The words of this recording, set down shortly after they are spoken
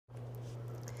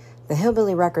The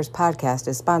Hillbilly Wreckers podcast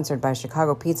is sponsored by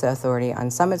Chicago Pizza Authority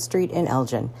on Summit Street in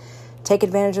Elgin. Take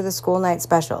advantage of the school night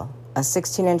special, a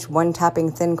 16-inch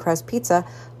one-topping thin crust pizza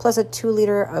plus a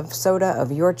 2-liter of soda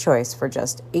of your choice for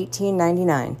just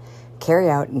 $18.99. Carry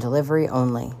out and delivery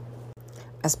only.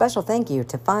 A special thank you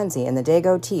to Fonzie and the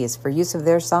Dago Tees for use of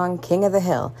their song King of the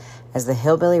Hill as the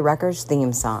Hillbilly Wreckers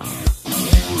theme song.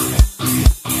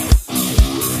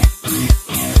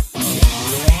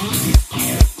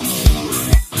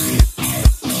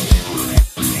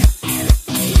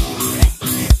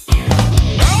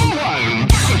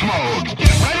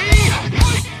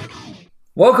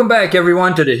 Welcome back,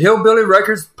 everyone, to the Hillbilly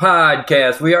Wreckers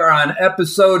podcast. We are on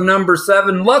episode number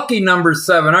 7, lucky number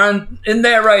 7. Isn't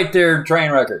that right there,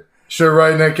 Trainwrecker? Sure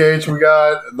right, Nick H. We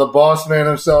got the boss man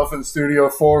himself in Studio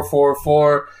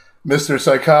 444, Mr.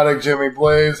 Psychotic Jimmy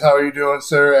Blaze. How are you doing,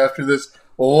 sir, after this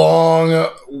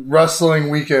long wrestling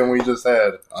weekend we just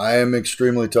had? I am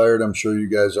extremely tired. I'm sure you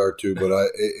guys are too, but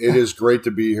it is great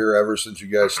to be here. Ever since you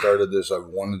guys started this, I've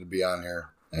wanted to be on here.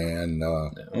 And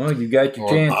well, you got your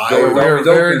chance. We're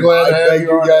very glad to have thank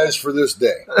you guys for this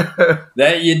day.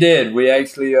 That you did. We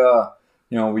actually,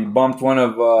 we bumped one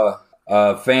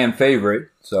of fan favorite.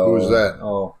 So who was that?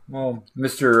 Oh, well,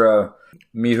 Mr.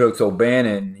 Meat Hooks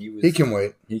O'Bannon. He can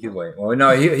wait. He can wait. Well,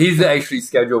 no, he's actually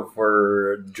scheduled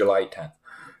for July 10th.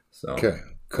 So okay,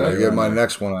 could I get my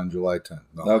next one on July 10th?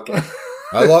 No. Okay.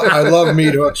 I love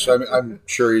Meat Hooks. I'm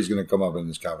sure he's going to come up in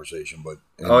this conversation, but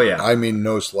I mean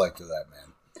no slight to that man.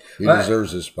 He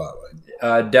deserves his spotlight.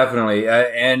 Definitely.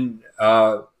 And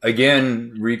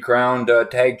again, recrowned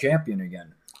tag champion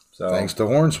again. So thanks to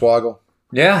Hornswoggle.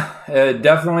 Yeah,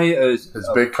 definitely. His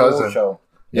big cousin. Cool show.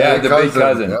 Yeah, the big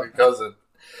cousin. Big cousin.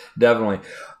 Definitely.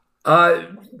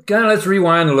 Kind of let's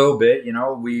rewind a little bit. You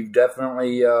know, we've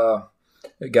definitely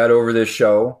got over this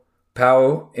show.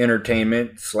 POW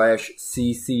Entertainment /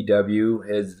 CCW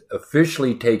has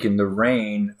officially taken the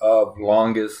reign of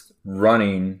longest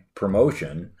running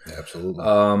promotion. Absolutely.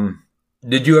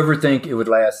 Did you ever think it would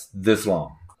last this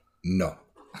long? No.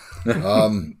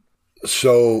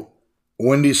 So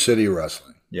Windy City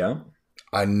Wrestling. Yeah.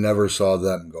 I never saw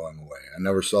them going away. I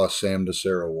never saw Sam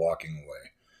DeCero walking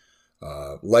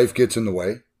away. Life gets in the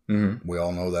way. Mm-hmm. We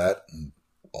all know that.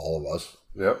 All of us.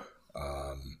 Yep.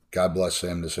 God bless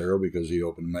Sam DeCero because he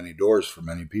opened many doors for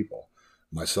many people,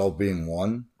 myself being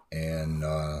one. And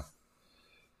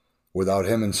without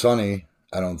him and Sonny,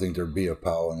 I don't think there'd be a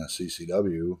POW and a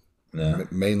CCW. Yeah.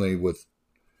 Mainly with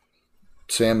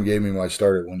Sam gave me my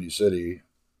start at Windy City.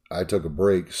 I took a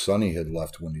break. Sonny had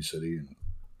left Windy City and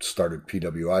started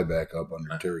PWI back up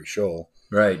under Terry Scholl.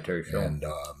 Right, Terry Scholl. And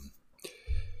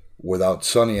without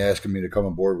Sonny asking me to come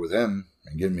aboard with him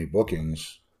and give me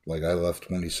bookings, like I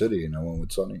left Windy City and I went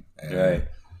with Sonny. And right.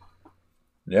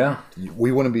 Yeah.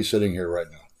 We wouldn't be sitting here right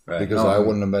now because I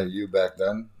wouldn't have met you back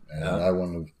then and I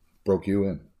wouldn't have broke you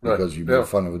in because you made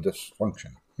fun of a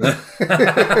dysfunction.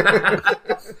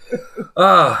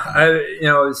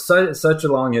 Such a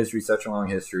long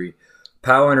history.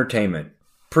 POW Entertainment,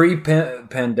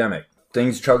 pre-pandemic,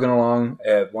 things chugging along.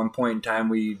 At one point in time,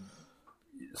 we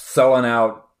selling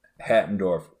out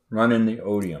Hattendorf, running the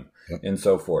Odeum, and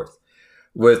so forth.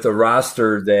 With a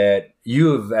roster that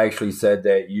you have actually said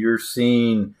that you're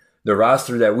seeing, the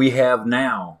roster that we have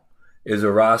now is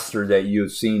a roster that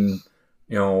you've seen,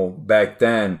 back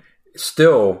then,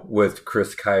 still with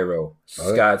Chris Cairo,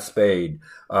 Scott Spade,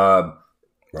 Rough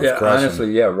Crossing.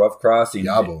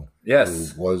 Yabo,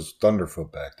 yes, who was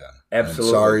Thunderfoot back then. Absolutely.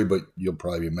 And sorry, but you'll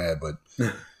probably be mad, but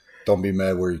don't be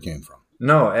mad where you came from.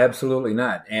 No, absolutely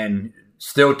not. And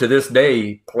still to this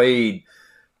day played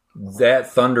that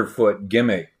Thunderfoot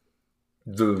gimmick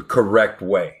the correct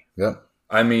way. Yeah.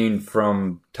 I mean,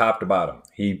 from top to bottom,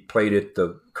 he played it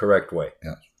the correct way.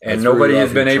 Yeah. And nobody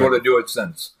has been able to do it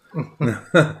since.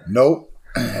 Nope.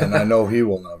 And I know he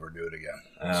will never do it again.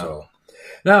 So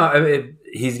no,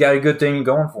 he's got a good thing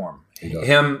going for him. He does.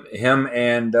 Him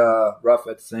and Ruff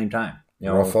at the same time.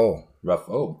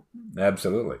 Ruff-O.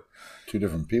 Absolutely. Two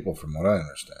different people from what I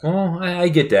understand. Well, I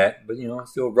get that, but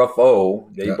still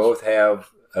Ruff-O. They both have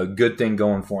a good thing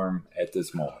going for them at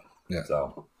this moment. Yeah.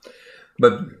 So,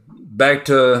 but back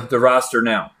to the roster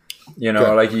now.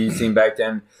 Like you seen back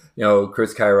then.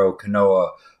 Chris Cairo,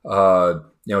 Kanoa,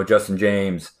 Justin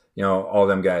James. All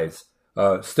them guys.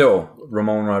 Still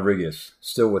Ramon Rodriguez.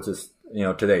 Still with us.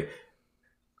 Today.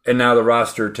 And now the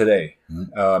roster today.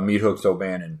 Mm-hmm. Meat Hooks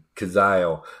O'Bannon,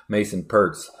 Kazile, Mason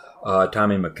Perks,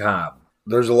 Tommy McCobb.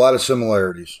 There's a lot of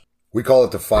similarities. We call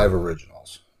it the 5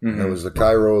 originals. Mm-hmm. There was the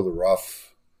Cairo,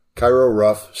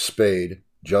 Ruff, Spade,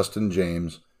 Justin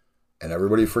James, and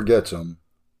everybody forgets him,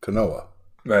 Kanoa.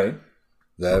 Right.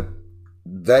 That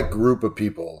that group of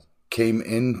people came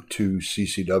into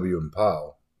CCW and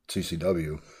POW,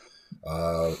 CCW,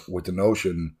 with the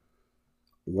notion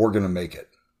we're going to make it.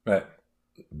 Right.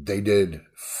 They did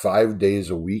 5 days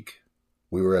a week.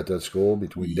 We were at that school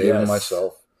between Dave and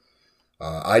myself.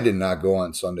 I did not go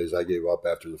on Sundays. I gave up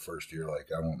after the first year. Like,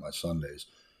 I want my Sundays.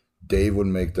 Dave would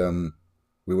make them.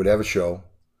 We would have a show.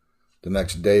 The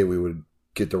next day, we would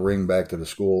get the ring back to the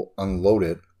school, unload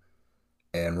it,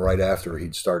 and right after,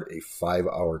 he'd start a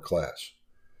 5-hour class.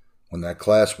 When that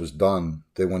class was done,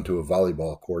 they went to a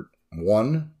volleyball court.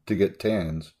 1, to get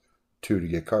tans. 2, to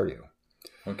get cardio.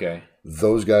 Okay.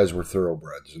 Those guys were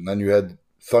thoroughbreds. And then you had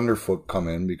Thunderfoot come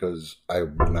in because I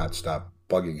would not stop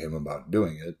bugging him about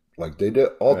doing it. Like they did,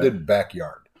 did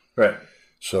backyard. Right.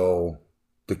 So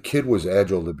the kid was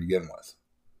agile to begin with.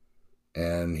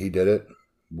 And he did it.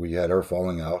 We had our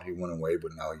falling out. He went away,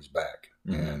 but now he's back.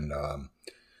 Mm-hmm. And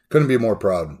couldn't be more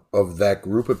proud of that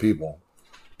group of people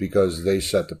because they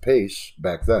set the pace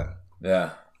back then.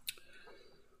 Yeah.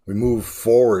 We move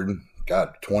forward,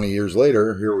 20 years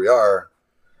later, here we are.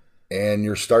 And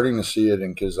you're starting to see it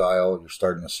in Kizile. You're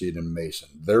starting to see it in Mason.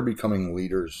 They're becoming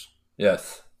leaders.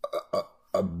 Yes.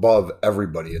 Above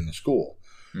everybody in the school.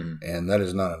 Mm-hmm. And that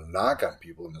is not a knock on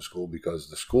people in the school because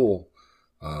the school,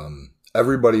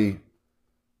 everybody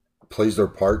plays their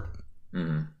part.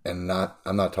 Mm-hmm. And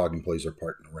I'm not talking plays their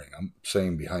part in the ring. I'm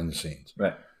saying behind the scenes.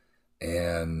 Right.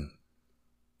 And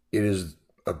it is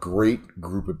a great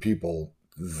group of people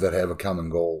that have a common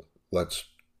goal. Let's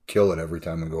kill it every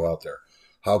time we go out there.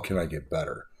 How can I get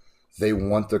better? They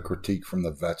want the critique from the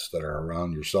vets that are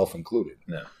around, yourself included.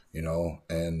 Yeah. You know,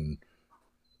 and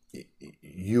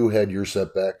you had your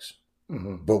setbacks,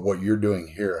 but what you're doing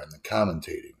here and the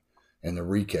commentating and the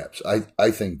recaps,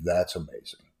 I think that's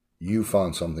amazing. You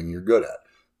found something you're good at.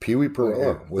 Pee Wee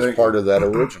Perella was part of that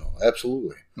original.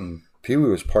 Absolutely. Mm-hmm. Pee Wee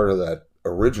was part of that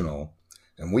original,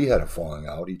 and we had a falling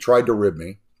out. He tried to rib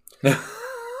me.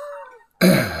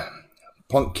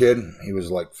 Punk kid. He was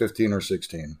like 15 or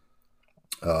 16.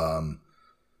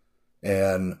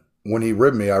 And when he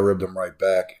ribbed me, I ribbed him right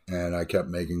back, and I kept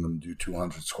making them do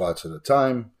 200 squats at a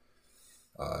time.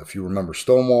 If you remember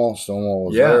Stonewall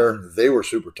was there. They were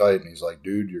super tight, and he's like,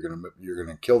 "Dude, you're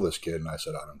gonna kill this kid." And I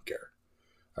said, "I don't care.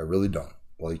 I really don't."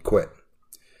 Well, he quit.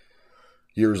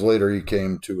 Years later, he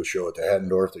came to a show at the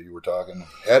Hattendorf that you were talking.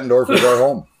 Hattendorf was our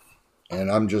home. And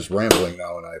I'm just rambling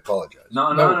now, and I apologize.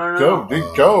 No.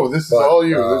 Go. This is all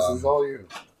you. This is all you.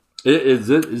 Is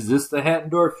this the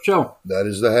Hattendorf show? That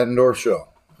is the Hattendorf show.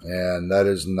 And that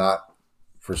is not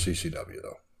for CCW,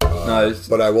 though.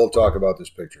 But I will talk about this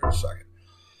picture in a second.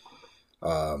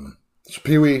 So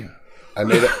Pee Wee,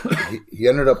 he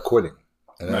ended up quitting.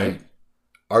 And right.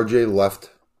 RJ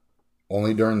left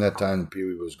only during that time that Pee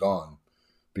Wee was gone.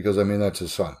 Because, that's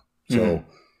his son. So,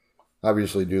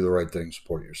 obviously do the right thing,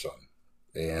 support your son.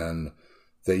 And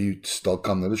they still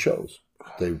come to the shows.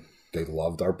 They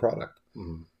loved our product.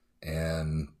 Mm-hmm.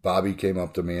 And Bobby came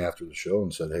up to me after the show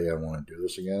and said, "Hey, I want to do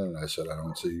this again." And I said, "I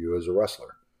don't see you as a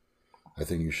wrestler. I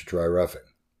think you should try reffing."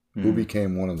 Mm-hmm. Who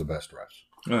became one of the best refs?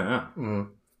 Oh, yeah.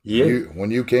 Mm-hmm. Yeah.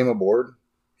 When you came aboard,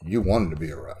 you wanted to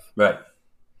be a ref. Right.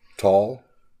 Tall,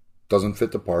 doesn't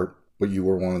fit the part, but you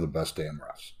were one of the best damn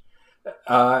refs.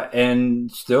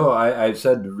 And still, I've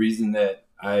said the reason that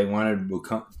I wanted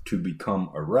to become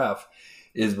a ref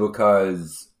is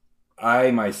because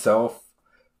I myself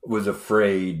was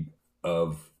afraid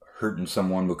of hurting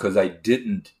someone because I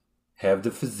didn't have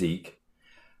the physique.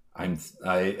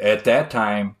 At that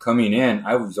time coming in,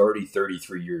 I was already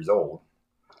 33 years old.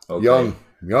 Okay.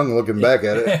 Young looking back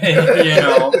at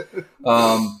it.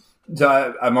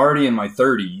 So I'm already in my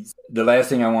 30s. The last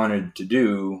thing I wanted to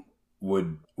do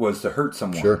was to hurt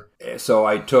someone. Sure. So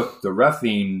I took the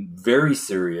reffing very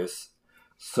serious.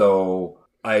 So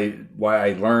I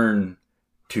learned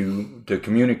to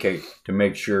communicate to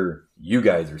make sure you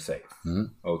guys are safe. Mm-hmm.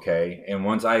 Okay. And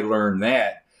once I learned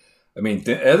that,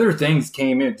 other things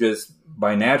came in just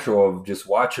by natural of just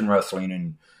watching wrestling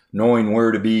and knowing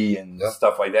where to be and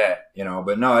stuff like that,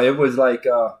 But no, it was like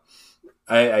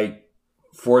I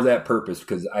for that purpose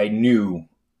because I knew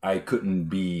I couldn't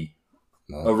be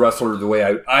a wrestler the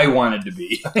way I wanted to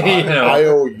be. I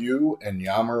owe you and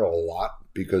Yammer a lot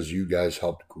because you guys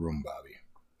helped groom Bobby.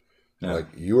 Yeah. Like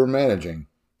you were managing,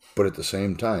 but at the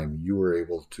same time, you were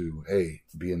able to,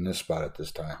 be in this spot at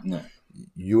this time. Yeah.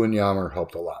 You and Yammer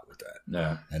helped a lot with that.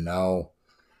 Yeah. And now,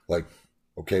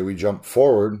 we jump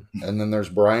forward, and then there's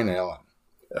Brian Allen,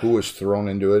 who was thrown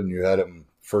into it, and you had him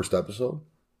first episode?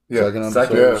 Yeah. Second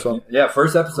episode or something? Yeah,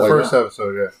 first episode. First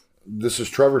episode, yeah. This is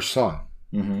Trevor's son.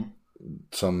 Mm-hmm.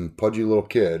 Some pudgy little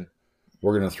kid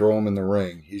We're going to throw him in the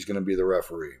ring. He's going to be the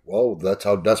referee. Well, that's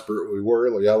how desperate we were.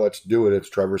 Like, yeah, let's do it. It's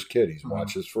Trevor's kid. He's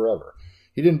watched this forever.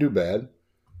 He didn't do bad.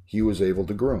 He was able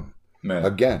to groom. Man.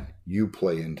 Again, you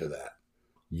play into that.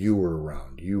 You were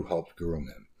around. You helped groom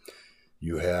him.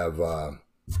 You have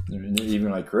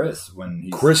even like Chris when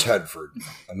he's... Chris Hedford,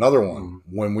 another one.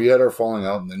 When we had our falling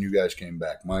out and then you guys came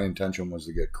back, my intention was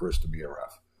to get Chris to be a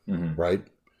ref, right?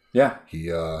 Yeah. He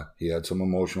had some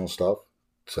emotional stuff.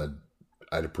 Said,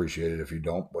 I'd appreciate it if you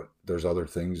don't, but there's other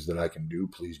things that I can do.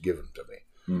 Please give them to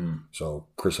me. So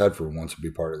Chris Hedford wants to be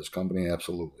part of this company.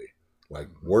 Absolutely. Like,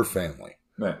 we're family.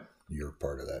 Right. You're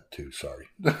part of that too. Sorry.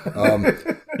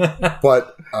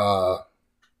 But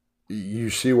you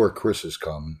see where Chris has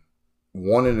come.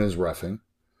 One, in his reffing,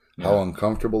 how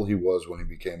uncomfortable he was when he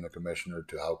became the commissioner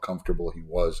to how comfortable he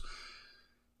was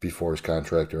before his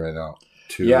contract ran out.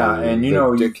 And you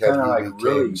know, you kind of like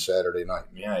really Saturday night.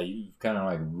 Yeah, you kind of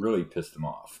like really pissed him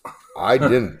off. I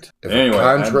didn't. If anyway, a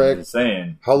contract, I'm just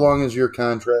saying. How long is your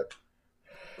contract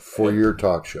for your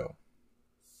talk show?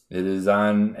 It is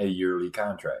on a yearly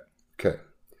contract. Okay.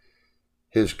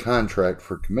 His contract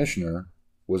for commissioner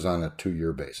was on a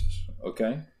 2-year basis.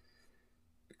 Okay.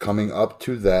 Coming up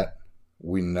to that,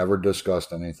 we never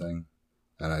discussed anything.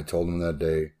 And I told him that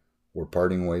day, we're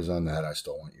parting ways on that. I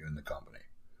still want you in the company.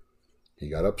 He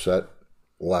got upset,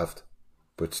 left,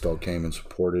 but still came and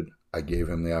supported. I gave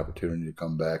him the opportunity to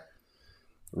come back.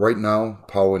 Right now,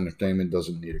 Power Entertainment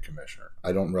doesn't need a commissioner.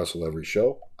 I don't wrestle every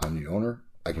show. I'm the owner.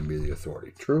 I can be the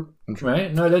authority. True?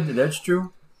 Right? No, that's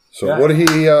true. So what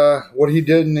he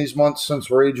did in these months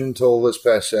since Rage until this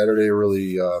past Saturday,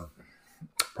 really, I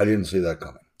didn't see that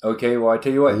coming. Okay, well, I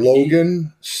tell you what.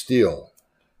 Logan Steele,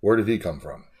 where did he come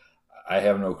from? I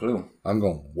have no clue. I'm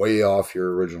going way off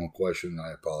your original question.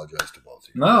 I apologize to both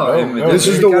of you. No, this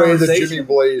is the way that Jimmy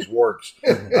Blaze works.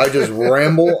 I just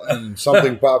ramble and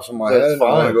something pops in my head and I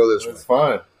want to go this way. That's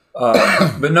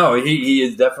fine. But no, he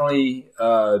is definitely...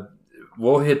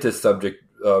 we'll hit this subject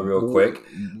real quick.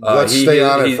 Let's stay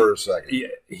on it for a second.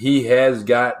 He has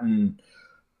gotten,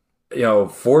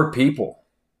 4 people,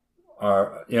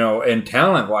 and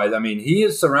talent-wise. I mean, he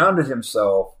has surrounded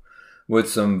himself with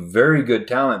some very good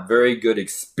talent, very good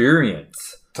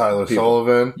experience. Tyler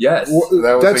Sullivan. Yes.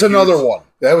 That's another one.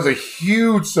 That was a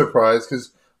huge surprise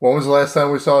because when was the last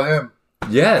time we saw him?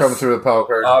 Yes. Come through the Power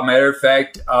card. Matter of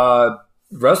fact,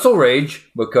 Wrestle Rage,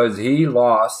 because he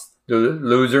lost, the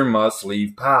loser must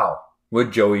leave POW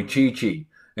with Joey Chi-Chi.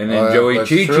 And then Joey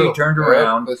Chi-Chi turned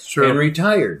around and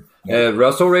retired.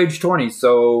 Wrestle Rage 20.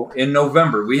 So in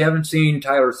November, we haven't seen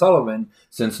Tyler Sullivan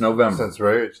since November. Since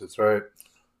Rage, that's right.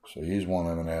 So he's one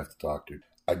I'm going to have to talk to.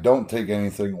 I don't take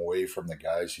anything away from the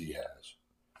guys he has.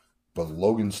 But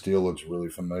Logan Steele looks really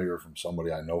familiar from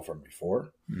somebody I know from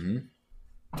before. Mm-hmm.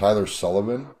 Tyler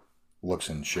Sullivan looks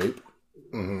in shape.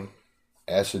 Mm-hmm.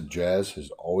 Acid Jazz has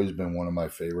always been one of my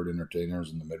favorite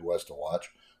entertainers in the Midwest to watch.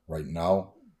 Right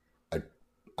now,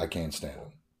 I can't stand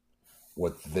them.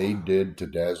 What they did to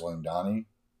Dazzling Donnie,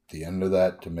 the end of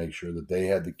that, to make sure that they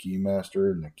had the Keymaster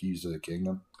and the keys to the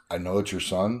kingdom. I know it's your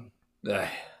son,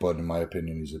 but in my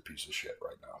opinion, he's a piece of shit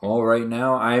right now. Well, right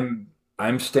now,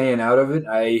 I'm staying out of it.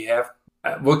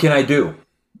 What can I do?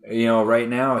 Right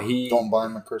now, don't buy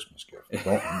him a Christmas gift.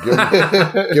 Don't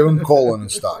give him colon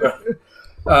and stock.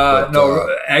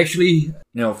 Actually,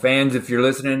 fans, if you're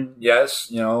listening,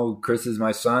 yes, Chris is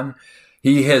my son.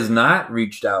 He has not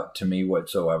reached out to me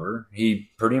whatsoever.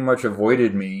 He pretty much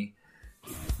avoided me.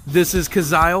 This is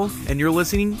Kazile, and you're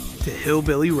listening to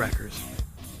Hillbilly Wreckers.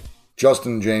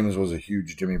 Justin James was a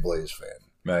huge Jimmy Blaze fan.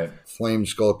 Right. Flame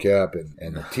skull cap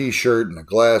and the T-shirt and the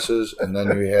glasses, and then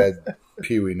you had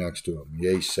Pee-wee next to him.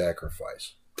 Yay,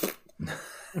 sacrifice.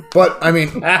 But, I mean,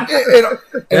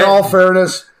 in all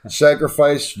fairness,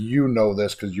 Sacrifice, you know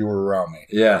this because you were around me.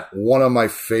 Yeah. One of my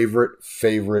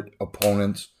favorite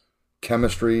opponents.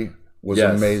 Chemistry was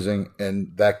amazing,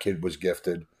 and that kid was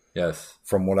gifted. Yes.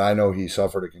 From what I know, he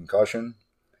suffered a concussion.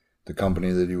 The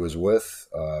company that he was with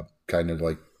kind of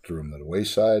like threw him to the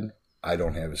wayside. I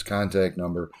don't have his contact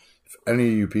number. If any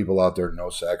of you people out there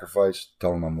know Sacrifice,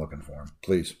 tell him I'm looking for him,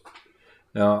 please.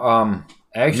 No,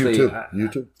 actually, you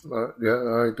too.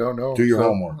 Yeah, I don't know. Do your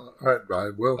homework.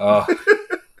 I will.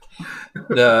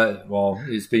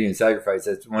 Speaking of Sacrifice,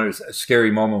 that's one of the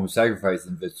scary moments with Sacrifice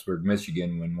in Pittsburgh,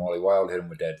 Michigan, when Wally Wild hit him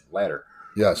with that ladder.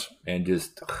 Yes. And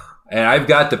I've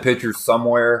got the picture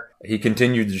somewhere. He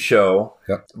continued the show,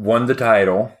 won the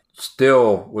title,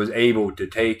 still was able to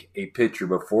take a picture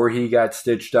before he got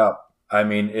stitched up. I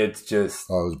mean, it's just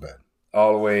it was bad.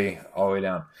 All the way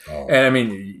down. Oh. And I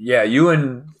mean, yeah, you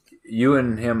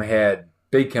and him had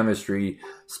big chemistry,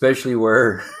 especially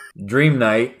where Dream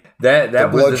Night, That The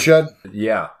was bloodshed.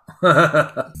 yeah.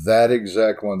 That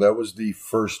exact one. That was the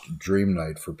first dream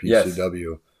night for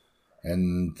PCW.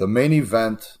 And the main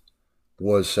event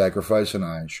was Sacrifice and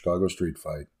I, Chicago Street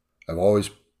Fight. I've always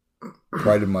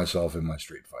prided myself in my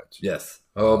street fights. Yes.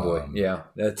 Oh boy. Yeah.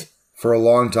 That's For a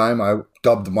long time, I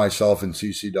dubbed myself in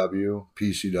CCW,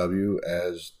 PCW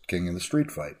as King of the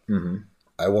Street Fight. mm-hmm.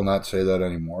 I will not say that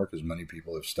anymore because many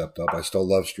people have stepped up. I still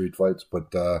love street fights,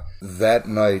 but that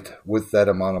night, with that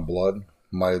amount of blood,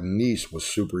 my niece was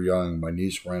super young. My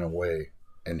niece ran away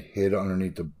and hid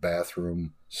underneath the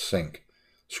bathroom sink,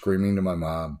 screaming to my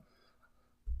mom,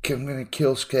 I'm going to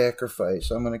kill Sacrifice.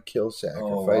 I'm going to kill Sacrifice.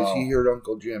 Oh, wow. He heard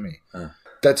Uncle Jimmy.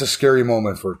 That's a scary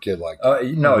moment for a kid like that.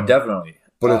 No, definitely.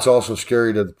 But it's also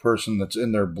scary to the person that's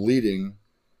in there bleeding,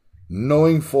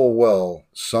 knowing full well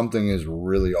something is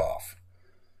really off.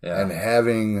 Yeah. And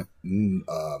having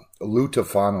Lou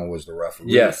Tafano was the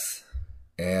referee. Yes.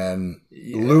 And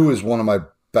Lou is one of my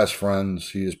best friends.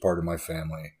 He is part of my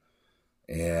family.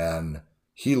 And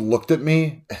he looked at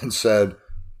me and said,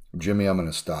 Jimmy, I'm going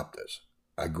to stop this.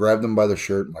 I grabbed him by the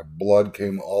shirt. My blood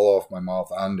came all off my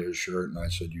mouth onto his shirt. And I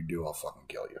said, you do, I'll fucking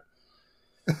kill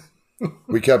you.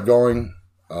 We kept going.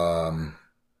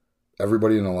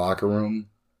 Everybody in the locker room,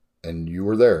 and you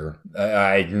were there,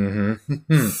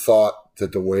 thought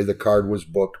that the way the card was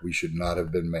booked, we should not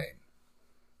have been main.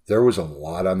 There was a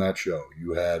lot on that show.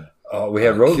 You had we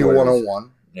had Road Warriors.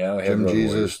 Q101, Yeah, we had Jim Road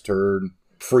Jesus, Warriors. Turd,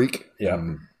 Freak, Yeah.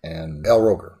 and El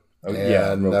Roker. Oh, And yeah,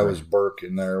 Roker. that was Burke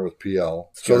in there with PL.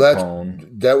 So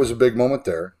Scarpone. that was a big moment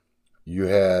there. You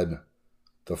had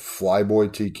the Flyboy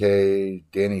TK,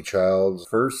 Danny Childs.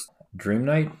 First Dream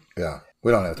Night. Yeah,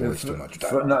 we don't have to waste too much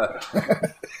time.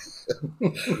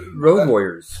 Road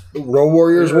Warriors. Road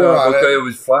Warriors were on okay, it. it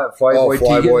was Flyboy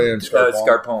Flyboy and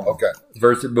Scarpone. Okay.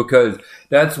 Versus because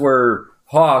that's where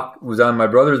Hawk was on my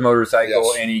brother's motorcycle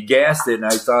Yes. and he gassed it, and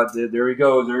I thought, there he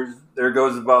goes. There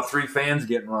goes about 3 fans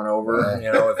getting run over,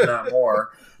 if not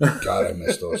more. God, I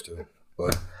missed those two.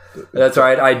 But That's all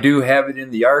right. I do have it in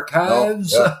the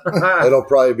archives. it'll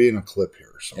probably be in a clip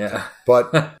here or something. Yeah.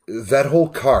 But that whole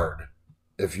card,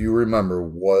 if you remember,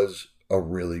 was a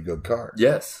really good card.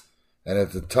 Yes. And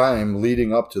at the time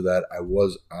leading up to that, I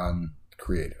was on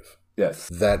Creative. Yes.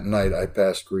 That night, I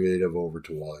passed Creative over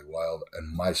to Wally Wild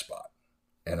and my spot.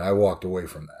 And I walked away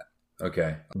from that.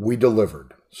 Okay. We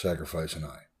delivered Sacrifice and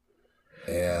I.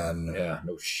 And Yeah.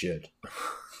 No shit.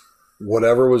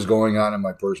 whatever was going on in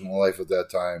my personal life at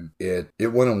that time, it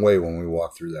went away when we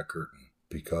walked through that curtain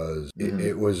because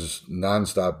it was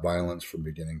nonstop violence from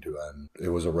beginning to end. It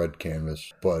was a red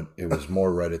canvas, but it was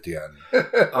more red at the end.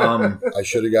 I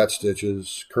should have got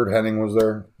stitches. Kurt Hennig was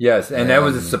there. Yes, and that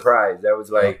was a surprise. That was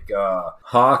like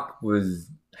Hawk was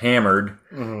hammered,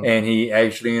 and he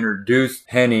actually introduced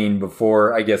Henning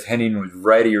before, I guess Henning was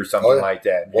ready or something like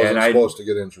that. Wasn't supposed to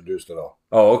get introduced at all.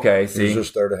 Oh, okay. He See, was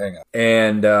just there to hang out.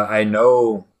 and I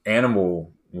know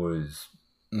Animal was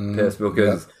pissed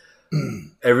because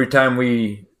every time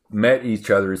we met each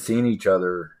other, seen each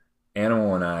other,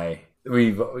 Animal and I,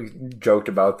 we've joked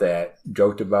about that.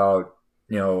 Joked about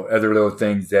other little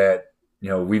things that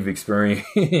we've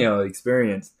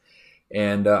experienced.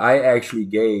 And I actually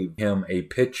gave him a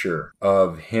picture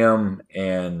of him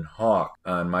and Hawk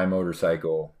on my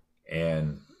motorcycle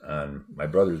and on my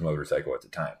brother's motorcycle at the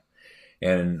time.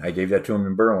 And I gave that to him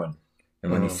in Berwyn.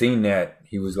 And when he seen that,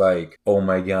 he was like, oh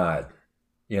my God.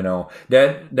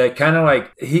 That kind of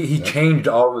like, he changed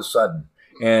all of a sudden.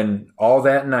 And all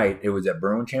that night, it was at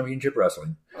Berwyn Championship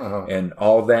Wrestling. And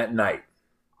all that night,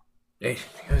 hey,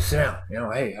 sit down.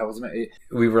 Hey, how was it?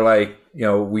 We were like,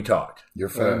 we talked. Your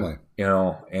family.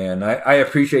 And I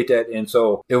appreciate that. And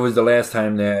so it was the last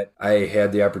time that I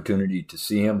had the opportunity to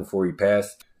see him before he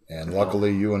passed. And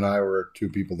luckily, you and I were two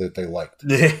people that they liked.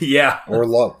 Yeah. Or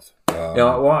loved.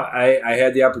 I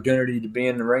had the opportunity to be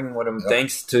in the ring with him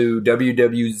thanks to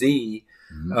WWZ,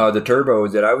 the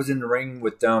Turbos, that I was in the ring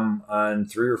with them on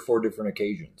 3 or 4 different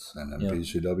occasions. And then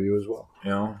PCW as well.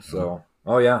 So...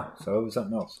 Oh, yeah. So it was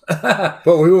something else.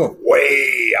 But we went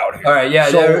way out here. All right. Yeah,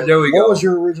 So there we go. What was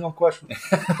your original question?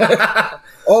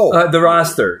 The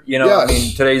roster.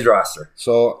 Yes. Today's roster.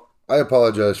 So I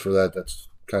apologize for that. That's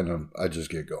kind of, I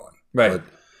just get going. Right.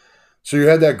 So you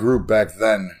had that group back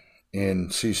then in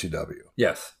CCW.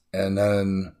 Yes. And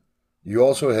then you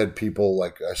also had people,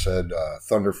 like I said,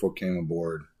 Thunderfoot came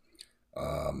aboard.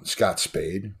 Scott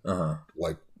Spade.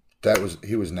 Like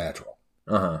he was natural.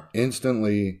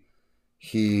 Instantly,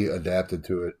 he adapted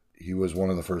to it. He was one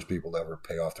of the first people to ever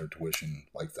pay off their tuition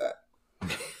like that.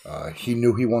 He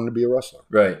knew he wanted to be a wrestler.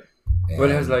 Right. But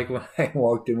it was like when I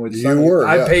walked in with You Sonny, were,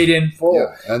 I yes. paid in full.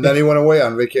 Yeah. And then he went away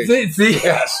on vacation. See,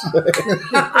 Yes.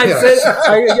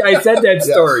 I said that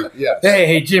story. Yes.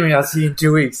 Hey, Jimmy, I'll see you in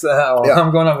 2 weeks.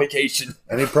 I'm going on vacation.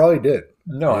 And he probably did.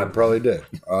 No, He probably did.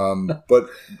 But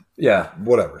yeah,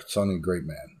 whatever. Sonny, great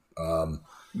man.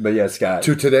 but yeah, Scott.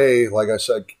 To today, like I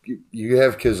said, you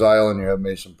have Kazile and you have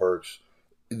Mason Perks.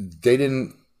 They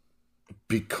didn't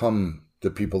become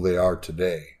the people they are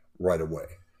today right away.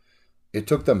 It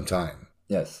took them time.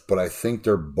 Yes. But I think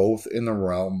they're both in the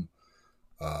realm.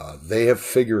 They have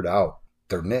figured out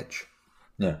their niche.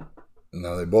 Yeah.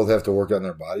 Now they both have to work on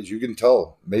their bodies. You can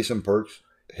tell Mason Perks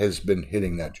has been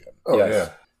hitting that gym. Oh, Yes.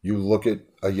 yeah. You look at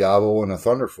a Yabo and a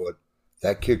Thunderfoot,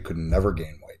 that kid could never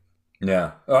gain weight.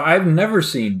 Yeah. I've never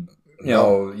seen,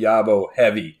 Yabo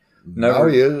heavy. Now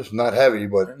he is not heavy,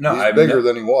 but No, he's I've bigger ne-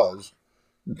 than he was,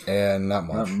 and not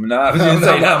much. No, I was going to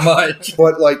say not much.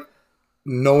 But like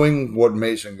knowing what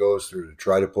Mason goes through to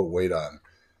try to put weight on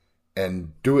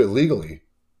and do it legally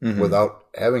Mhm. without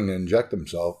having to inject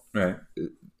himself, Right.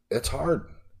 it's hard.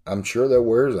 I'm sure that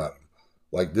wears on him.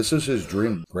 Like, this is his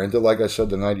dream. Granted, like I said,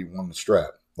 the night he won the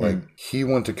strap, like he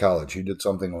went to college. He did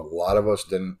something a lot of us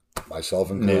didn't, myself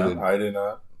included. I did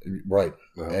not. Right.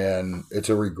 No. And it's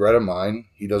a regret of mine.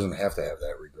 He doesn't have to have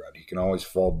that regret. He can always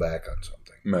fall back on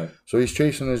something. Right. So he's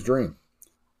chasing his dream.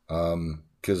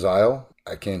 Kazile,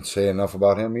 I can't say enough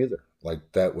about him either.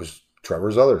 Like, that was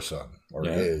Trevor's other son, or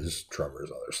Yeah. is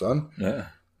Trevor's other son. Yeah.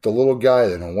 The little guy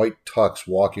in a white tux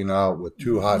walking out with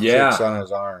two hot Yeah. chicks on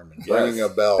his arm and Yes. ringing a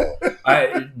bell.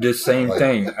 The same Like-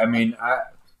 thing. I mean,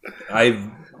 I've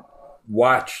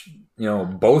watched,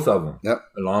 both of them Yep.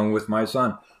 along with my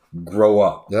son grow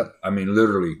up. Yep. I mean,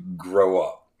 literally grow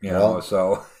up, Well,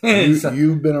 so.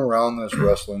 You've been around this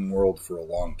wrestling world for a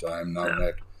long time now,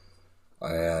 Nick,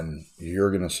 and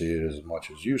you're going to see it as much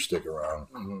as you stick around.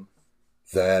 Mhm.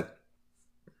 That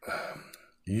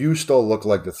you still look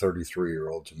like the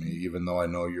 33-year-old to me, even though I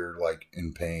know you're like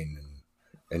in pain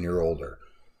and you're older.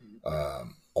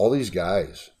 All these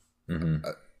guys, Mhm.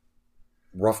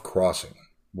 Rough Crossing,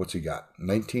 what's he got?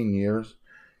 19 years?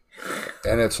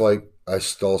 And it's like, I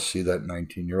still see that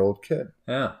 19-year-old kid.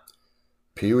 Yeah.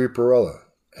 Pee Wee Perella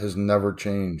has never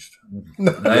changed. I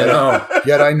know.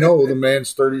 Yet I know the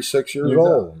man's 36 years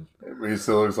old. He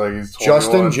still looks like he's 21.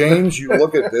 Justin James, you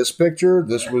look at this picture,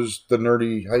 this was the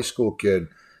nerdy high school kid,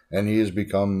 and he has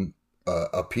become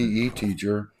a PE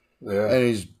teacher, Yeah.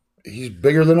 and he's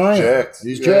bigger than I am. Jacked.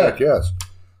 He's Yeah. jacked, yes.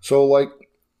 So, like,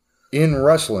 in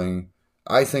wrestling,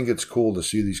 I think it's cool to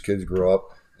see these kids grow up,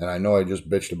 and I know I just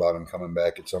bitched about him coming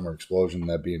back at Summer Explosion,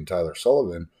 that being Tyler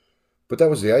Sullivan, but that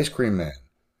was the Ice Cream Man.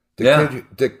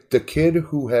 The kid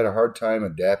who had a hard time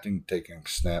adapting, taking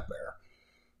Snapmare,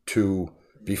 to,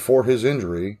 before his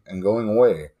injury and going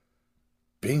away,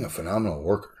 being a phenomenal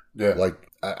worker. Yeah. Like,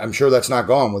 I'm sure that's not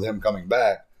gone with him coming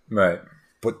back, Right.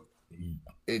 but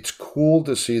it's cool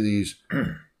to see these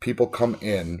people come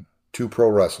in to pro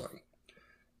wrestling.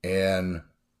 And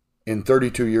in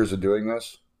 32 years of doing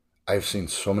this, I've seen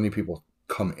so many people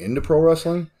come into pro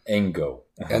wrestling And go.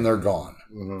 and they're gone.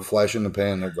 Mhm. Flash in the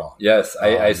pan, they're gone. Yes,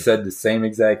 I said the same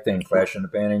exact thing. Flash in the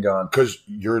pan and gone. Because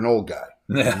you're an old guy.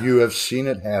 Yeah. You have seen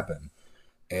it happen.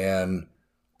 And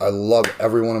I love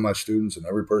every one of my students and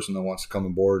every person that wants to come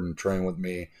aboard and train with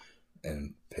me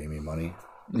and pay me money.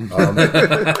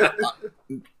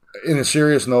 In a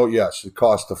serious note, yes, it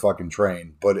costs to fucking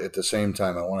train. But at the same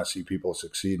time, I want to see people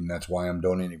succeed. And that's why I'm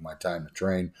donating my time to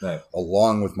train, Right.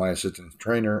 along with my assistant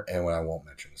trainer. And I won't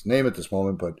mention his name at this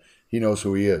moment, but he knows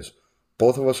who he is.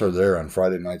 Both of us are there on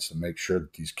Friday nights to make sure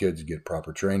that these kids get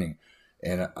proper training.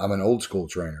 And I'm an old school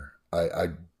trainer.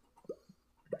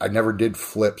 I never did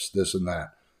flips, this and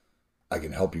that. I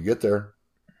can help you get there,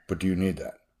 but do you need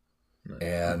that?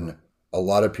 And a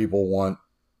lot of people want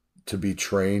to be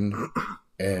trained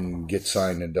and get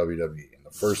signed in WWE. And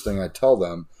the first thing I tell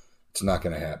them, it's not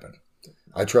going to happen.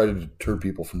 I try to deter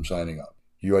people from signing up.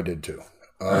 I did too,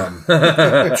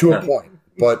 to a point.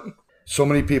 But so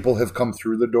many people have come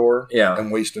through the door Yeah.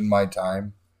 and wasted my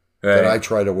time Right. that I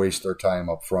try to waste their time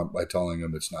up front by telling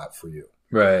them it's not for you.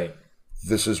 Right.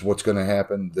 This is what's going to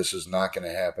happen. This is not going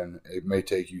to happen. It may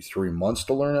take you 3 months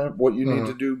to learn what you need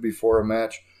to do before a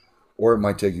match, or it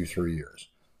might take you 3 years.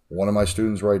 One of my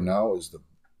students right now is the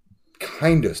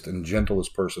kindest and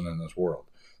gentlest person in this world.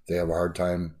 They have a hard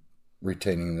time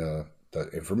retaining the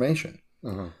information.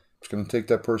 It's going to take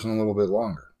that person a little bit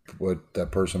longer, but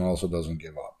that person also doesn't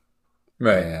give up.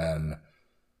 Right. And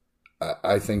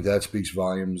I think that speaks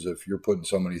volumes. If you're putting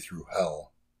somebody through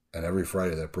hell and every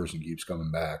Friday that person keeps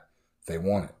coming back, they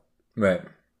want it. Right.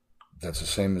 That's the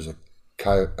same as a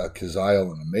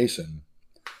Kazile and a Mason.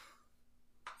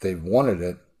 they've wanted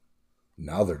it.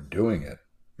 Now they're doing it,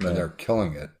 Right. and they're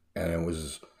killing it. And it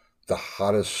was the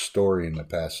hottest story in the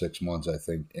past 6 months, I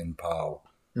think, in POW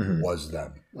was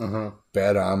them.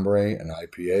 Bad Hombre and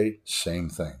IPA, same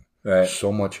thing. Right.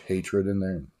 So much hatred in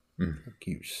there. Thank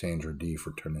you, Sandra D,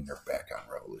 for turning their back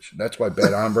on Revolution. That's why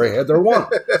Bad Hombre had their one.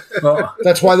 Well,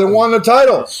 That's why they won the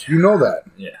titles. You know that.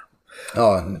 yeah.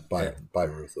 Oh, and by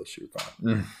Ruthless, you're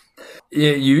fine.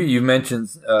 Yeah, you mentioned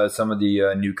some of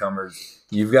the newcomers.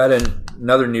 You've got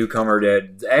another newcomer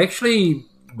that's actually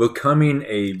becoming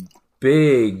a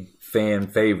big fan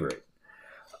favorite,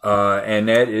 and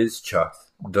that is Chuck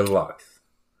Deluxe.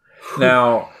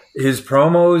 Now, his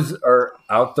promos are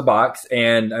out the box,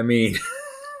 and I mean,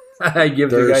 I give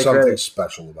the guy There's something credit.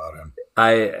 special about him.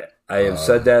 I have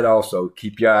said that also.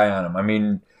 Keep your eye on him. I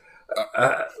mean,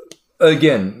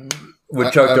 again,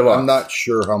 with Chuck Deluxe. I'm not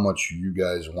sure how much you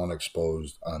guys want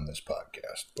exposed on this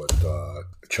podcast, but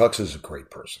Chuck's is a great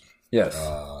person. Yes.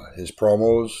 His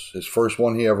promos, his first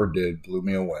one he ever did, blew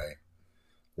me away.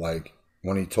 Like,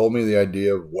 when he told me the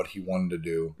idea of what he wanted to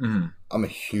do, I'm a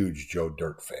huge Joe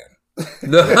Dirt fan.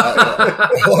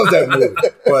 I love that movie.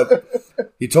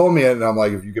 But he told me it, and I'm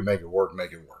like, if you can make it work,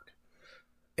 make it work.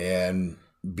 And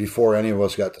before any of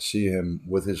us got to see him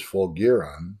with his full gear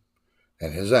on,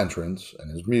 and his entrance,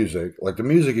 and his music, like the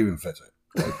music even fits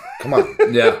it. Like, come on.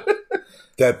 Yeah.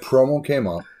 That promo came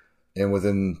up, and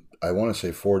within, I want to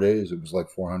say 4 days, it was like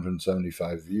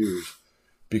 475 views,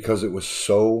 because it was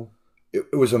so,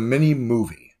 it was a mini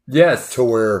movie. Yes. To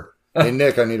where, hey,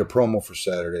 Nick, I need a promo for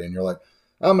Saturday. And you're like,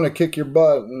 I'm going to kick your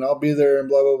butt, and I'll be there, and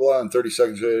blah, blah, blah. And 30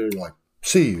 seconds later, you're like,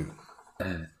 see you.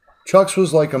 Chuck's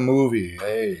was like a movie.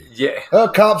 Hey, Yeah.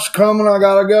 Cop's coming, I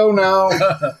got to go now.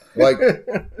 Like,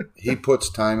 he puts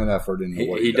time and effort into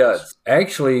what he does.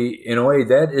 Actually, in a way,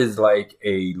 that is like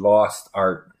a lost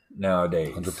art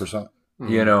nowadays. 100%.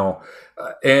 You know,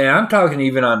 and I'm talking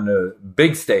even on the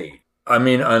big stage. I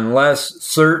mean, unless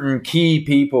certain key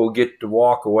people get to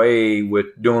walk away with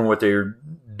doing what they're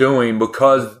doing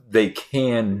because they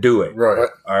can do it. Right.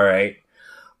 All right.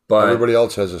 But Everybody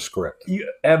else has a script.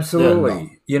 absolutely. Yeah, no.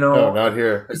 You know, No, not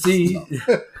here. see,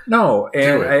 no,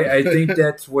 and I think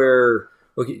that's where,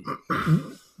 okay,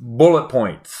 bullet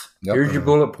points. Yep. Here's your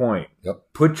bullet point. Yep.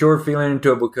 Put your feeling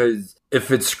into it, because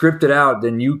if it's scripted out,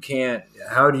 then you can't,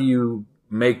 how do you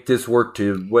make this work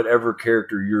to whatever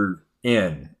character you're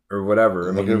in or whatever?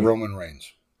 I Look mean, at Roman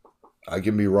Reigns. I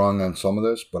can be wrong on some of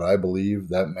this, but I believe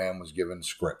that man was given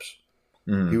scripts.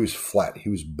 He was flat. He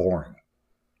was boring.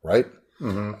 Right?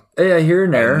 yeah, here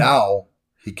and there. And now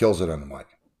he kills it on the mic.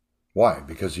 Why?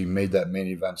 Because he made that main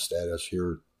event status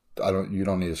here. You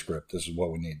don't need a script. This is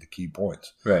what we need, the key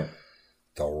points. Right.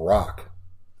 The Rock.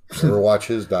 Ever watch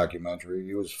his documentary?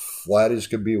 He was flat as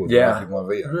could be with Yeah. Rocky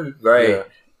Maivia. Right. Yeah.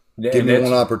 And Give me that's-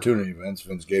 one opportunity, Vince.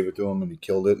 Vince gave it to him, and he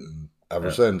killed it. And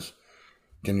ever since,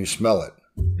 can you smell it?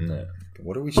 No.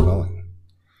 What are we smelling?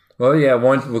 Well, yeah,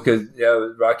 one, because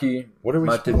Rocky What are we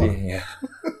Maivia, smelling? yeah.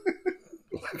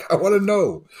 Like, I want to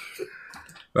know.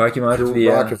 Rocky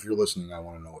Maivia. Rock, if you're listening, I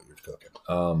want to know what you're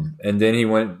cooking. And then he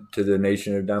went to the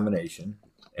Nation of Domination,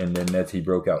 and then he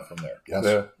broke out from there. Yes.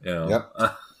 Yeah. You know?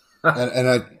 Yep. and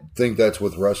I think that's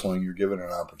with wrestling. You're given an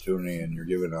opportunity, and you're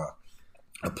given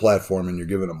a platform, and you're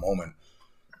given a moment.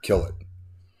 Kill it.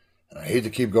 And I hate to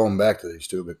keep going back to these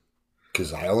two, but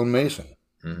Kazile and Mason,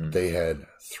 they had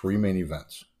 3 main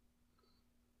events.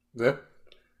 Yeah.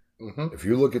 If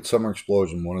you look at Summer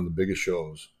Explosion, one of the biggest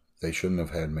shows, they shouldn't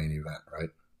have had main event, right?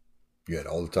 You had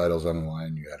all the titles on the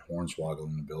line. You had Hornswoggle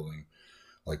in the building.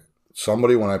 Like,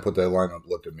 somebody, when I put that line up,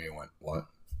 looked at me and went, what?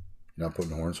 You're not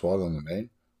putting Hornswoggle in the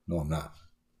main? No, I'm not.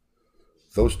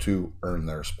 Those two earned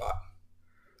their spot.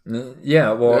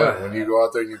 Yeah, well, Yeah, when you go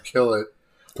out there and you kill it,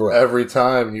 Correct. every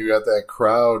time you got that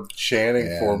crowd chanting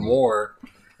for more,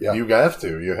 Yeah. you have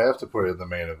to put it in the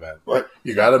main event. Right.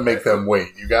 You got to make them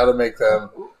wait. You got to make them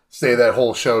stay that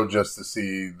whole show just to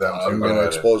see them. I'm going to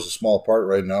expose a small part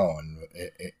right now. And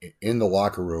in the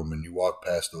locker room, and you walk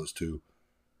past those two,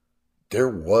 there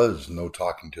was no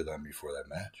talking to them before that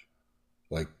match.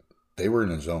 Like, they were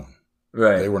in a zone.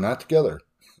 right. They were not together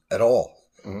at all.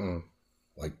 Mm-mm.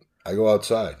 Like, I go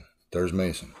outside. There's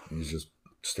Mason. He's just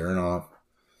staring off.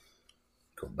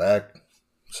 Go back,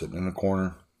 sitting in a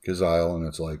corner, Kazile, and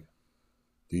it's like,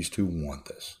 these two want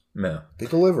this. No. They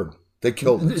delivered. They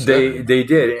killed it. They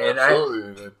did, and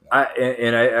Absolutely.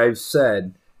 I've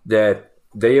said that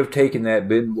they have taken that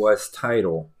Midwest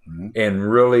title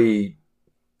and really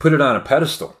put it on a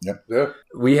pedestal. Yeah.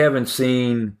 We haven't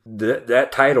seen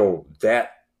that title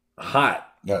that hot.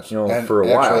 Yes. You know, And for a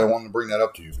actually, I while. wanted to bring that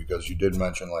up to you because you did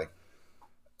mention, like,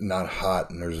 not hot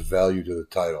and there's value to the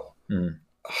title.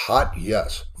 Hot,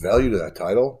 yes. Value to that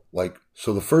title.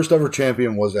 So the first ever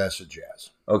champion was Acid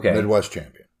Jazz. Okay. Midwest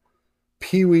champion.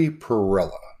 Pee Wee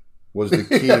Perella was the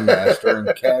key master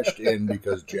and cashed in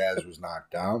because Jazz was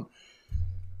knocked down.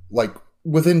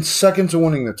 Within seconds of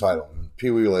winning the title,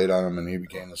 Pee Wee laid on him and he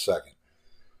became the second.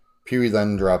 Pee Wee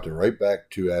then dropped it right back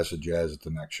to Acid Jazz at the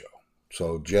next show.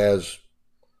 So Jazz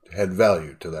had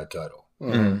value to that title.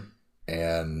 Mm-hmm.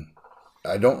 And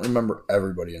I don't remember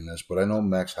everybody in this, but I know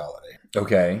Max Holiday.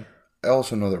 Okay. I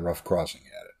also know that Rough Crossing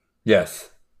had it. Yes.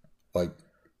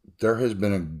 There has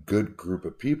been a good group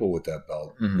of people with that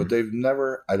belt, but they've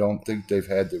never, I don't think they've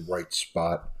had the right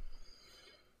spot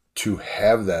to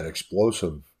have that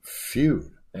explosive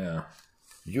feud. Yeah.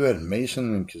 You had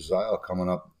Mason and Kazile coming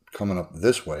up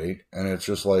this way, and it's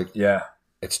just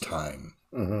it's time.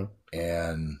 Mm-hmm.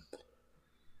 And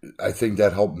I think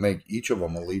that helped make each of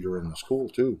them a leader in the school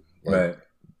too. Right.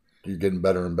 You're getting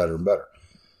better and better and better.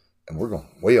 And we're going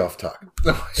way off topic.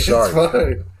 It's Sorry.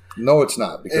 fine. No, it's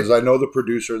not, because I know the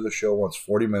producer of the show wants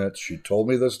 40 minutes. She told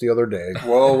me this the other day.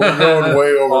 Well, we're going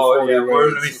way over 40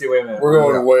 minutes. Let me see. Wait a minute. We're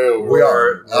going way over. We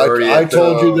are. I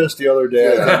told you this the other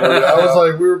day. Yeah, I was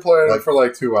like, we were planning for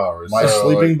 2 hours. My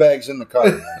sleeping bag's in the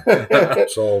car.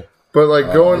 So,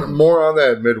 but going more on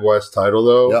that Midwest title,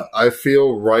 though, yeah. I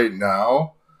feel right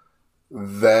now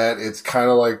that it's kind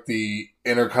of like the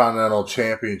Intercontinental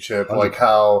Championship, like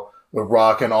how The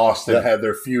Rock and Austin had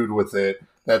their feud with it.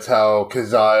 That's how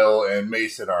Kazile and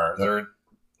Mason are.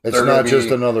 It's not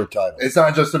just another title. It's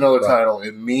not just another title.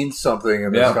 It means something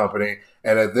in this company.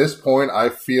 And at this point, I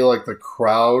feel like the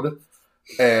crowd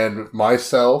and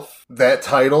myself, that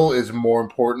title is more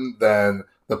important than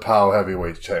the POW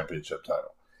Heavyweight Championship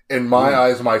title. In my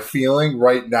eyes, my feeling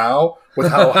right now,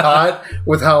 with how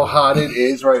hot it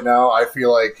is right now, I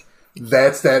feel like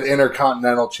that's that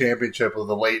Intercontinental Championship of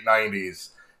the late 90s,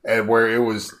 and where it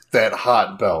was that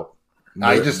hot belt.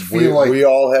 I just feel like we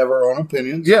all have our own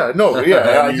opinions. Yeah, no, yeah.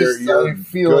 I You're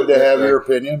feel good to have that. your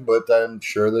opinion, but I'm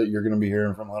sure that you're going to be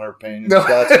hearing from Hunter Payne and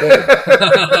Scott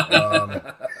Spade.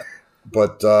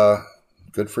 But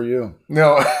good for you.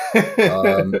 No,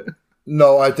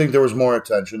 no, I think there was more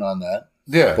attention on that.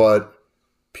 Yeah, but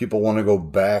people want to go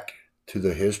back to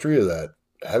the history of that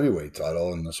heavyweight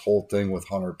title and this whole thing with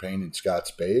Hunter Payne and Scott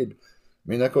Spade. I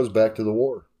mean, that goes back to the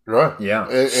war. right.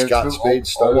 Yeah. Scott Spade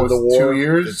started the almost war. 2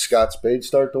 years. Did Scott Spade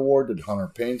start the war? Did Hunter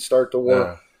Payne start the war?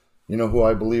 Yeah. You know who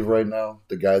I believe right now?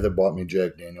 The guy that bought me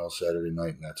Jack Daniels Saturday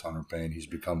night, and that's Hunter Payne. He's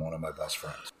become one of my best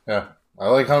friends. Yeah. I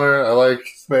like Hunter. I like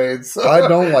Spades. I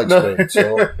don't like Spade,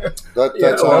 so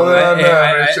that's all.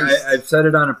 I've said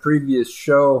it on a previous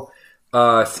show.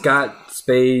 Scott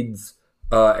Spade's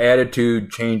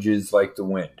attitude changes like the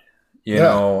wind. You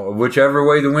know, whichever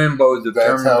way the wind blows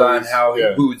determines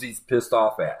on who he's pissed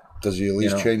off at. Does he at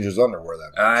least change his underwear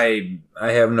that much?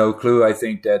 I have no clue. I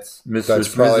think that's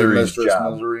Mistress probably Misery's Mistress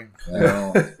job. Misery. You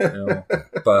know,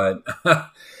 but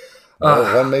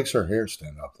what makes her hair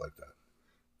stand up like that?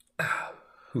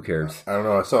 who cares? I don't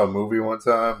know. I saw a movie one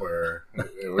time where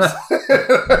it was.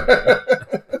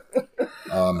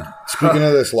 Speaking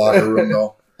of this locker room,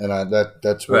 though, and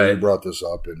that's why you Right. brought this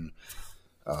up, and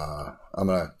I'm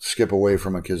going to skip away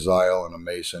from a Kazile and a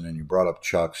Mason, and you brought up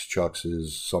Chucks. Chucks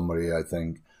is somebody I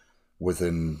think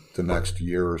within the next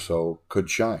year or so could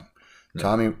shine.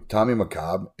 Yeah. Tommy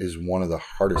McCobb is one of the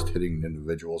hardest hitting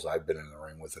individuals I've been in the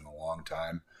ring with in a long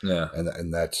time. Yeah.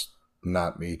 And that's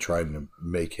not me trying to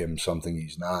make him something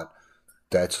he's not.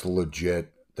 That's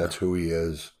legit. That's who he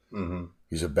is. Mm-hmm.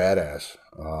 He's a badass.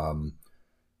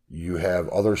 You have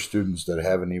other students that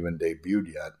haven't even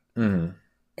debuted yet. Mm-hmm.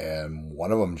 And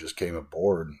one of them just came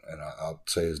aboard, and I'll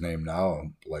say his name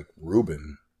now, like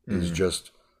Ruben, is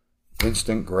just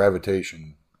instant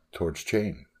gravitation towards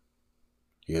Chain.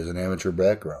 He has an amateur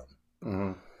background.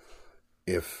 Mm-hmm.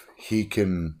 If he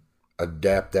can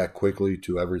adapt that quickly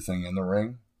to everything in the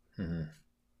ring,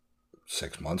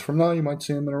 6 months from now, you might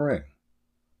see him in a ring.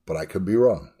 But I could be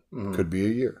wrong. Mm-hmm. Could be a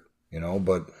year,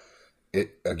 but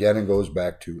it goes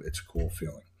back to it's a cool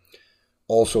feeling.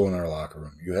 Also in our locker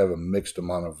room, you have a mixed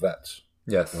amount of vets.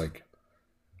 Yes. Like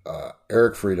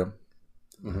Eric Freedom.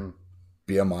 Mm-hmm.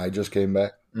 BMI just came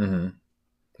back. Mm-hmm.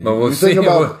 But we'll see.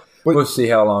 We'll see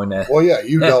how long that. Well, yeah,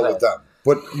 you dealt with them.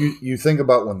 But you think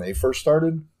about when they first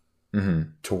started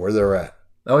to where they're at.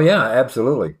 Oh, yeah,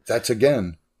 absolutely. That's,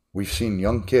 again, we've seen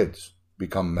young kids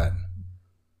become men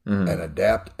and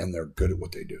adapt, and they're good at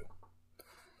what they do.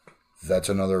 That's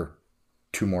another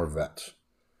 2 more vets.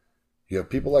 You have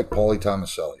people like Paulie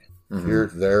Tomaselli.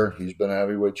 Here, he's been a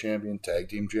heavyweight champion, tag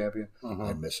team champion.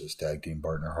 I miss his tag team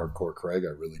partner, Hardcore Craig. I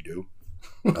really do.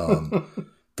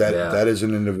 That is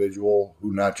an individual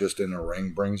who not just in a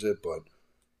ring brings it, but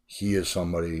he is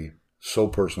somebody so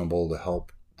personable to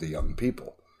help the young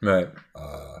people. Right.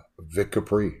 Vic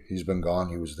Capri, he's been gone.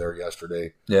 He was there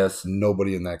yesterday. Yes.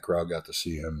 Nobody in that crowd got to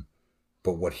see him,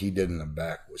 but what he did in the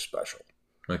back was special.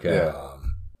 Okay. Yeah.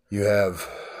 You have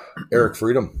Eric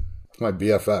Freedom, my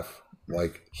BFF.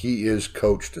 Like, he is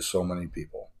coach to so many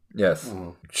people. Yes.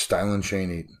 Styling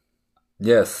Shane Eaton.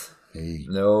 Yes. He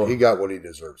No. got what he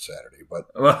deserved Saturday,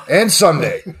 and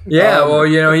Sunday. Yeah, well,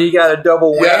 he got a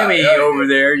double whammy yeah. over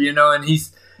there, and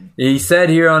he said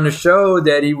here on the show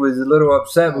that he was a little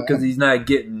upset because he's not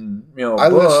getting, I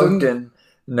booked, listened. and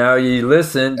now he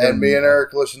listened. And me and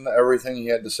Eric listened to everything he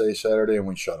had to say Saturday, and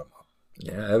we shut him up.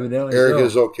 Yeah, evidently Eric so.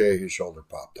 is okay. His shoulder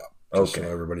popped up. Just Okay.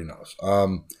 so everybody knows.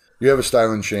 You have a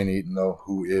styling Shane Eaton, though,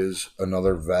 who is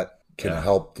another vet, can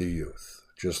help the youth.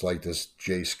 Just like this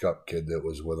Jay Scutt kid that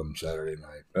was with him Saturday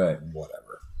night. Right.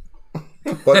 Whatever.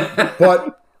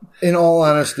 But in all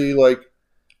honesty, like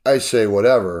I say,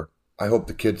 whatever, I hope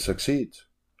the kid succeeds.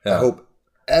 Yeah. I hope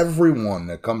everyone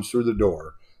that comes through the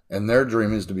door and their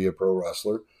dream is to be a pro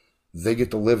wrestler, they get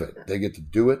to live it. They get to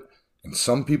do it. And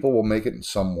some people will make it and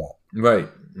some won't. Right.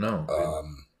 No.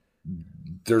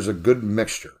 There's a good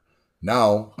mixture.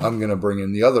 Now I'm going to bring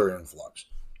in the other influx.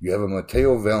 You have a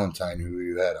Mateo Valentine who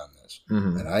you had on this.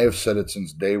 Mm-hmm. And I have said it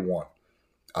since day one.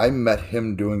 I met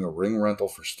him doing a ring rental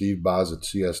for Steve Boz at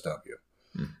CSW.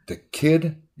 Mm-hmm. The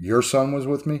kid, your son was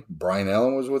with me. Brian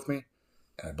Allen was with me.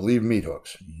 And I believe Meat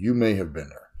Hooks. You may have been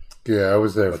there. Yeah, I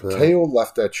was there for that. Mateo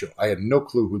left that show. I had no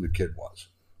clue who the kid was.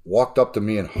 Walked up to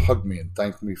me and hugged me and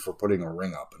thanked me for putting a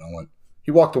ring up. And I went,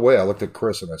 he walked away. I looked at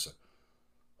Chris and I said,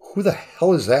 who the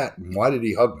hell is that? And why did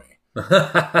he hug me?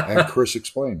 And Chris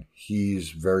explained, he's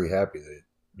very happy that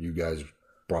you guys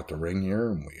brought the ring here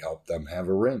and we helped them have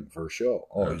a ring for a show.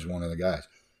 Oh, he's one of the guys.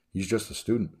 He's just a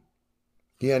student.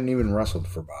 He hadn't even wrestled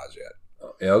for Boz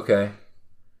yet. Yeah, okay.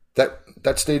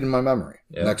 That stayed in my memory.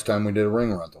 Yeah. Next time we did a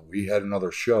ring rental, we had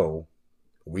another show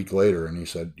a week later, and he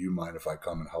said, do you mind if I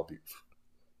come and help you?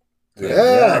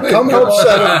 Yeah, come help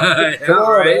set up. Come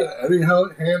on, right? Any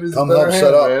hand is Come a better help hand,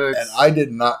 set up. man. And I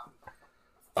did not,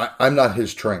 I'm not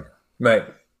his trainer. Right.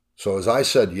 So as I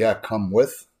said, yeah, come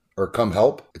with or come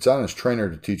help, it's on his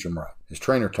trainer to teach him right. His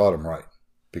trainer taught him right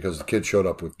because the kid showed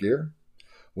up with gear,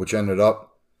 which ended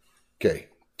up,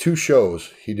 2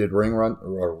 shows he did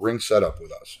ring setup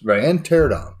with us. Right. And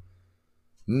teardown.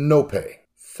 No pay.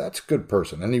 That's a good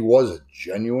person. And he was a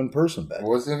genuine person back then.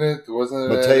 Wasn't it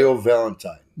Mateo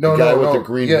Valentine. No, the guy no, with no. the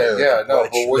green yeah, hair. Yeah, no,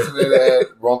 but wasn't it at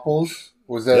Rumple's?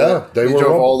 Was that Yeah, they he were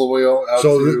drove Rumple's. all the way out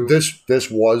So to...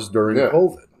 this was during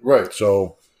COVID. Right.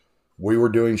 So we were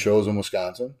doing shows in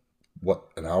Wisconsin.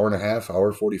 An hour and a half,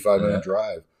 hour 45-minute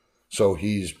drive. So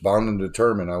he's bound and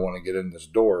determined, I want to get in this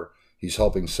door. He's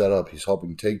helping set up. He's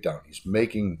helping take down. He's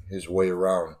making his way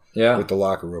around with the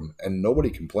locker room. And nobody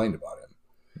complained about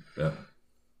him. Yeah.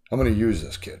 I'm going to use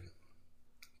this kid.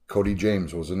 Cody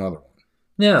James was another one.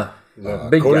 Yeah.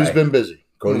 Big Cody's guy. been busy.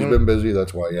 Cody's been busy.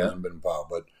 That's why he hasn't been in POW.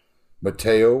 But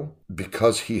Mateo,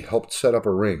 because he helped set up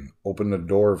a ring, opened the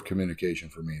door of communication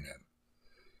for me and him.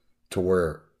 To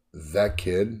where that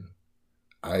kid,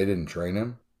 I didn't train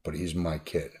him, but he's my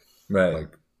kid. Right.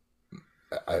 Like,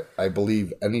 I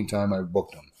believe anytime I've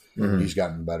booked him, he's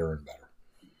gotten better and better.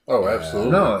 Oh,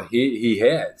 absolutely. No, he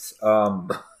has. I'm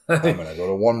going to go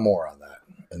to one more on that,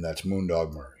 and that's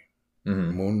Moondog Murray.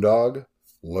 Mhm. Moondog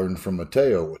learned from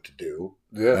Mateo what to do.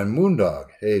 Yeah. And Moondog,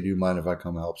 hey, do you mind if I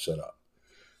come help set up?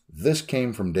 This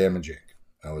came from Damage Inc.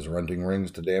 I was renting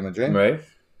rings to Damage Inc. Right.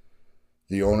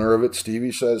 The owner of it,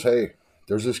 Stevie, says, hey,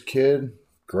 there's this kid,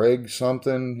 Greg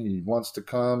something. He wants to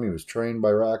come. He was trained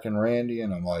by Rockin' Randy.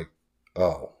 And I'm like,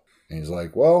 oh. And he's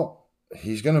like, well,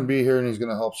 he's going to be here and he's going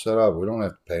to help set up. We don't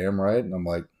have to pay him, right? And I'm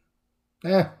like,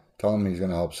 tell him he's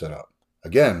going to help set up.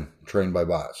 Again, trained by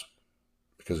Boz.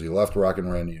 Because he left Rockin'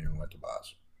 Randy and went to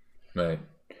Boz. Right.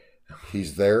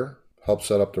 He's there, helped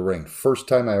set up the ring. First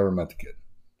time I ever met the kid.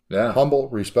 Yeah. Humble,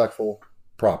 respectful,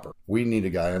 proper. We need a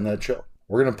guy on that show.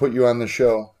 We're going to put you on the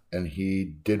show. And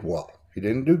he did well. He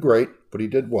didn't do great, but he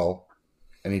did well.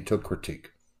 And he took critique.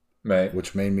 Right.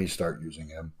 Which made me start using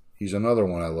him. He's another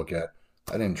one I look at.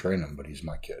 I didn't train him, but he's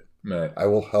my kid. Right. I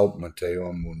will help Mateo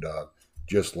and Moondog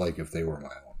just like if they were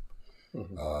my own.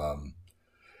 Mm-hmm.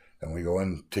 And we go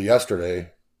into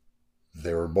yesterday.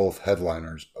 They were both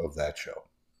headliners of that show.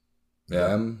 Yeah.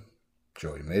 Them,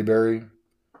 Joey Mayberry.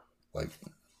 Like,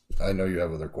 I know you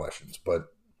have other questions, but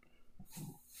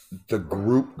the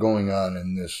group going on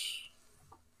in this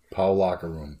POW locker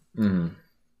room,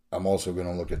 I'm also going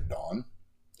to look at Dawn.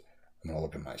 I'm going to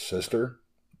look at my sister,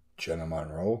 Jenna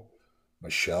Monroe,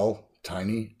 Michelle,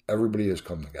 Tiny. Everybody has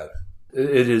come together.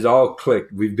 It is all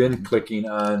clicked. We've been clicking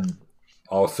on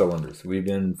all cylinders. We've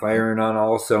been firing on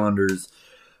all cylinders.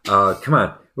 Come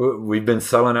on. We've been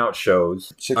selling out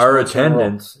shows. 6 Our months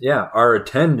in a row. our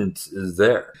attendance is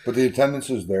there. But the attendance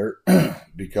is there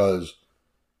because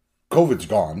COVID's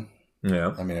gone.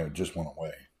 Yeah, I mean, it just went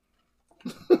away.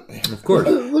 of course.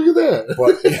 Look at that.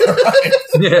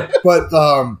 But Yeah. But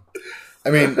I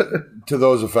mean, to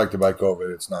those affected by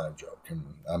COVID, it's not a joke. And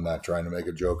I'm not trying to make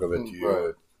a joke of it to you.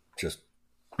 Right. Just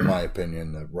my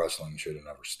opinion that wrestling should have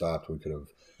never stopped. We could have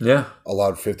Yeah.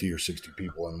 allowed 50 or 60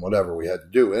 people in whatever we had to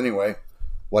do. Anyway,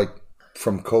 like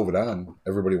from COVID on,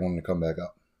 everybody wanted to come back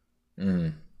up.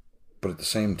 Mm. But at the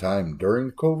same time,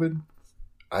 during COVID,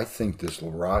 I think this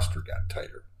roster got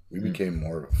tighter. We became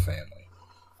more of a family.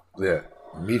 Yeah.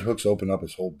 Meat Hooks opened up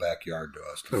his whole backyard to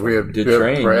us. We had Did we had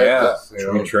train, practice, yeah.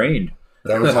 you know. We trained.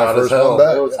 That was hot my as first hell. one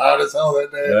back. It was hot as hell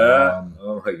that day. Yeah.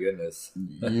 Oh my goodness.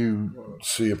 You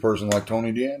see a person like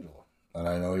Tony D'Angelo, and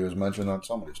I know he was mentioned on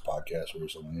somebody's podcast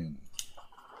recently, and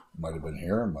might have been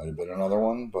here, might have been another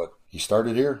one, but he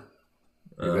started here.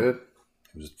 He did.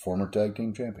 He was the former tag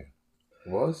team champion.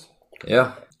 Was?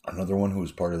 Yeah. Another one who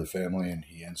was part of the family, and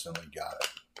he instantly got it.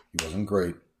 He wasn't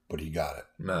great, but he got it.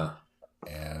 No.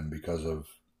 And because of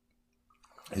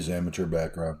his amateur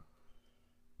background,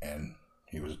 and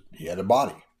he had a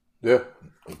body. Yeah.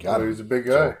 He got it. He's a big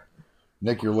guy. So,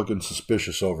 Nick, you're looking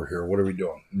suspicious over here. What are we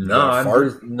doing? You No, got a I'm fart?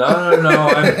 just, no.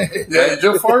 I'm, Yeah,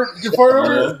 Joe fart. You fart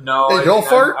over there? no, Hey, don't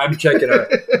fart? I'm checking.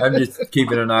 I'm just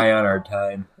keeping an eye on our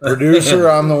time. Producer,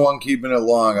 I'm the one keeping it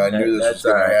long. I knew this That's was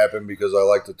going all to right. happen because I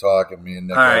like to talk, and me and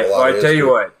Nick All have right. a lot Well, of I tell you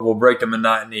history. what. We'll break the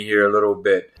monotony here a little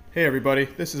bit. Hey everybody,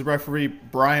 this is referee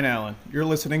Brian Allen. You're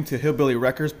listening to Hillbilly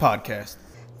Wreckers Podcast.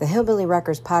 The Hillbilly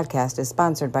Wreckers podcast is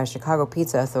sponsored by Chicago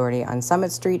Pizza Authority on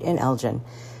Summit Street in Elgin.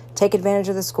 Take advantage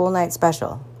of the school night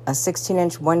special, a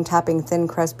 16-inch one-topping thin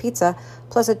crust pizza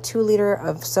plus a 2-liter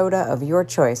of soda of your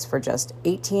choice for just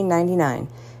 $18.99.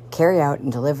 Carry out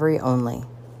and delivery only.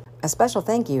 A special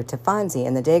thank you to Fonzie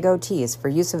and the Dago Tees for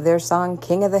use of their song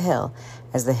King of the Hill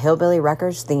as the Hillbilly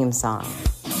Wreckers theme song.